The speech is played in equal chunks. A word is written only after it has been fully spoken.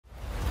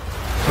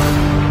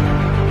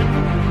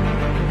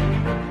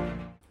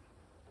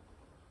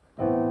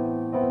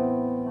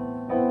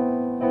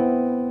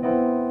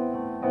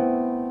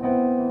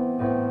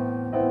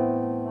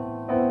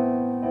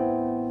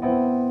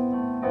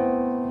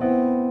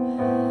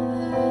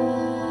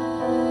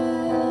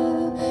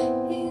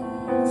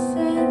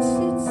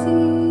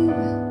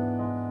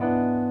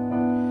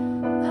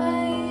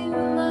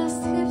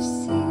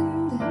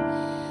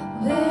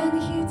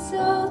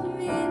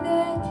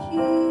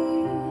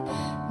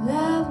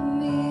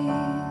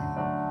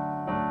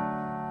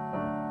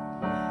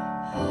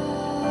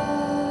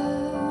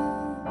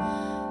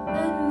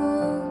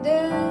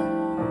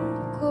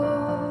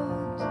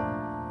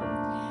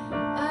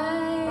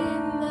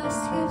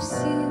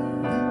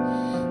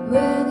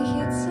when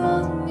he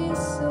told me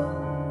so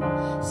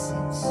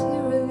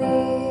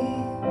sincerely.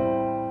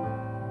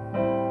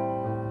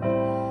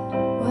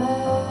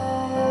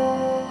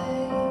 Why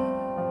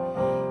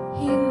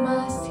he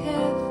must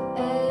have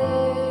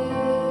asked?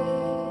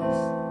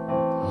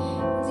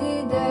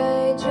 Did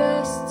I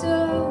just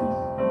turn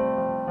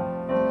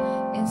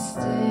and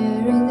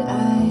stare in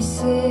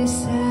icy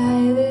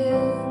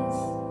silence?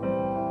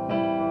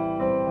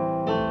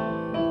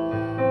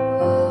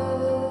 What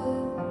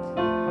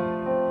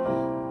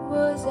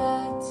was I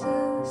to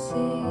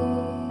say?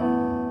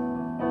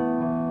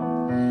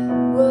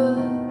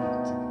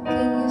 What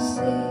can you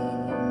say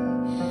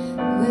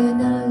when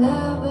a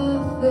love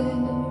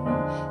affair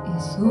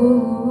is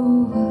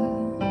over?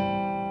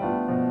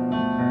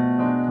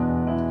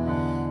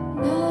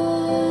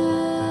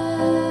 Now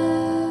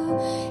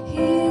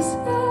he's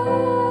on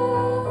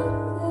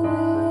the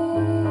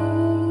way,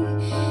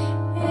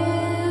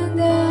 and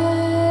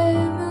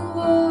I'm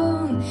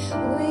alone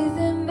with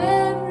the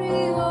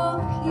memory of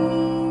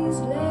his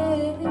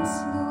last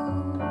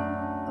look.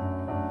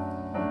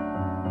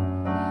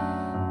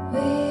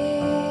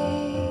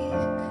 Wake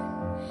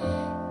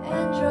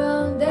and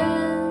drowned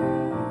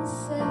and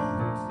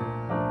sad,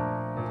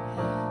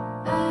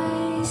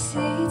 I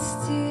sit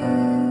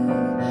still,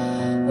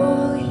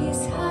 all his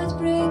heart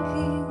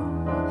breaking,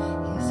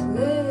 his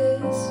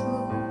last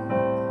look.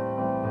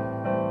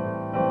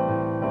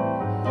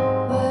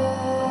 Why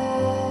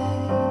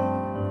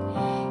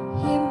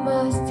he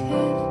must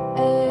have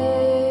asked?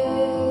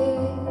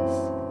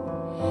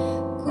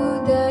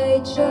 Could I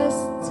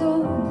just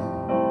turn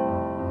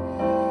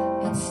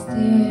and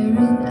stare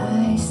in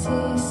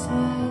icy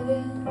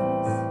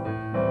silence?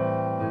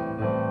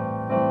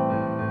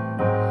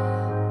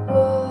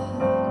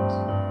 What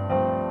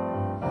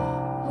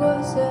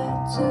was I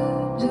to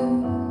do?